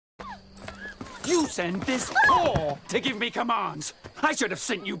You send this whore to give me commands. I should have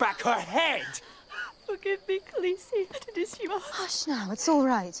sent you back her head. Forgive me, Khaleesi. It is you. Hush now, it's all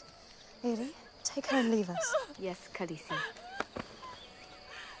right. Lily, take her and leave us. Yes, Khaleesi.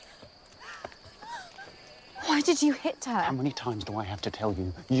 Why did you hit her? How many times do I have to tell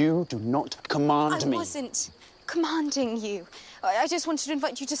you? You do not command me. I wasn't commanding you. I just wanted to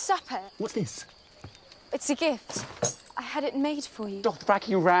invite you to supper. What's this? It's a gift. I had it made for you.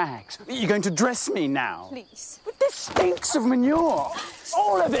 Dothraki rags. Are you going to dress me now? Please. But this stinks of manure.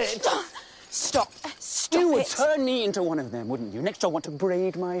 All of it. Stop. Stop You would it. turn me into one of them, wouldn't you? Next, I want to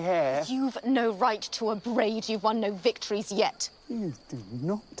braid my hair. You've no right to a braid. You've won no victories yet. You do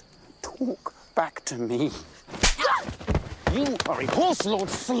not talk back to me. You are a horse-lord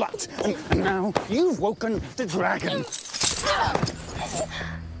slut, and now you've woken the dragon.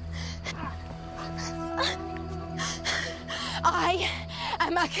 I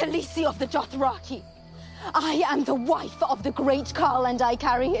am a Khaleesi of the Dothraki. I am the wife of the great Khal, and I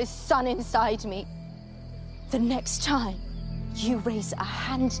carry his son inside me. The next time you raise a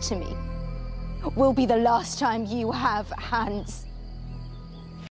hand to me will be the last time you have hands.